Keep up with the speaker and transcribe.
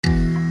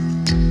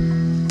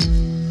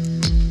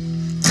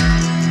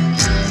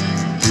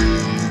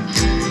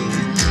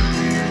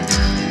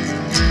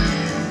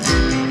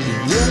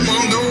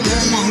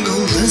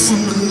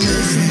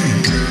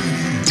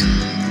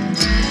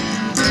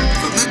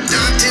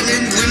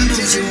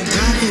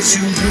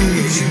you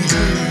breathe.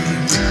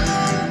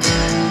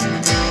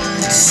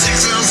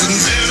 6,000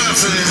 dead, I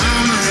say how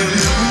many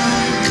more?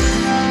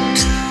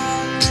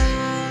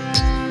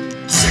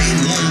 Say you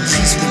want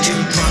peace, but you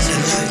body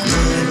like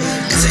war.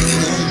 Say you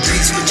want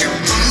peace, but you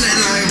body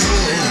like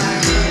war.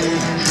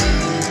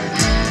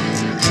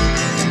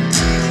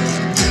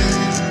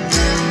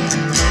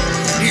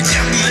 You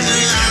got many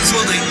lies,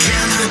 but they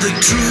can't hold the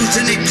truth,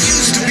 and it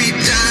used to be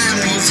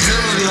dying was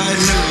covered like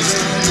news.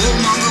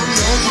 Warmonger,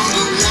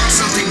 warmonger, watch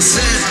something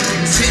said.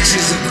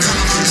 Pictures of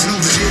coffins, no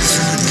tears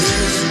for the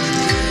dead.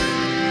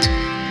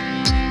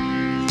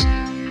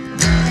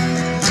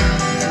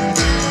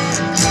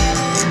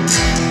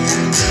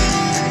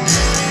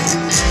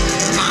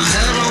 I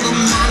had all the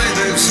money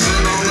they've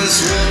spent on this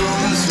war.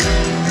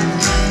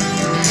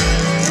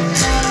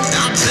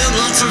 I built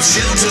lots of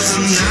shelters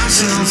and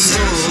national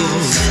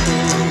stores,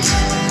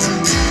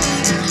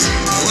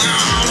 where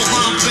all of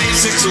our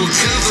basics were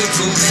covered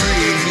for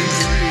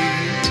free.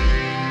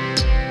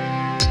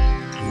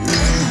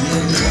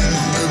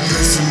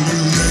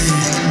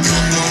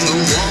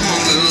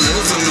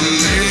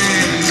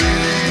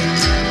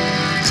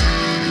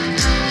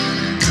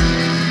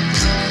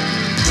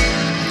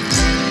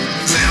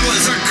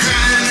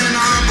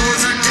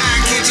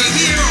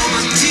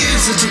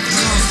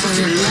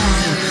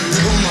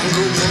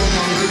 Warmonger,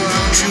 warmonger,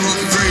 aren't you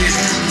afraid?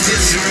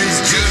 History's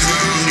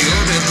judgment on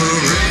your death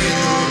parade.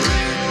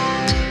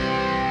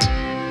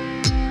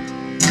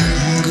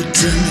 Warmonger,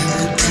 tell me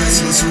what price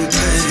must we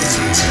pay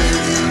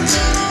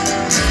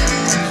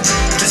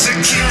to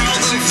secure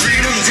all the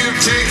freedoms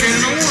you've taken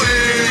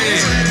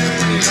away?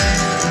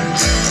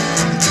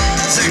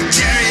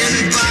 Sectarian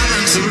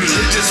violence,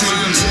 religious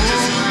minds war.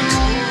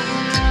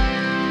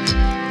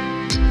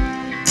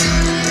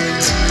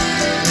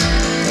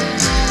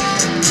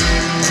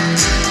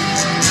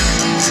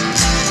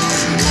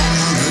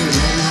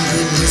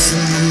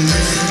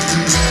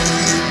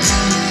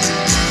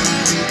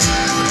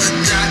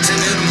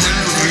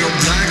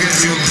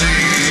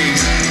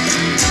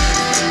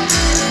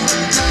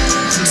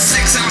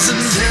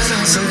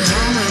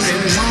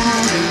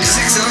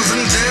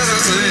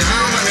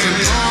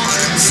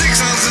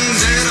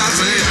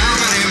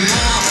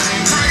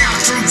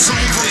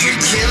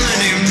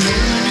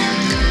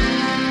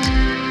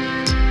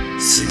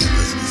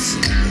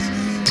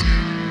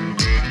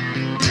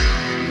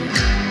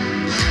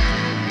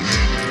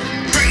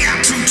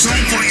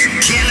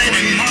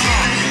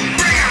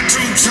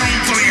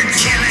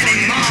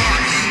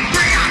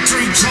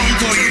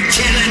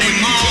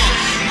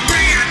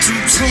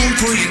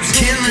 For you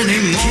kill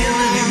anymore.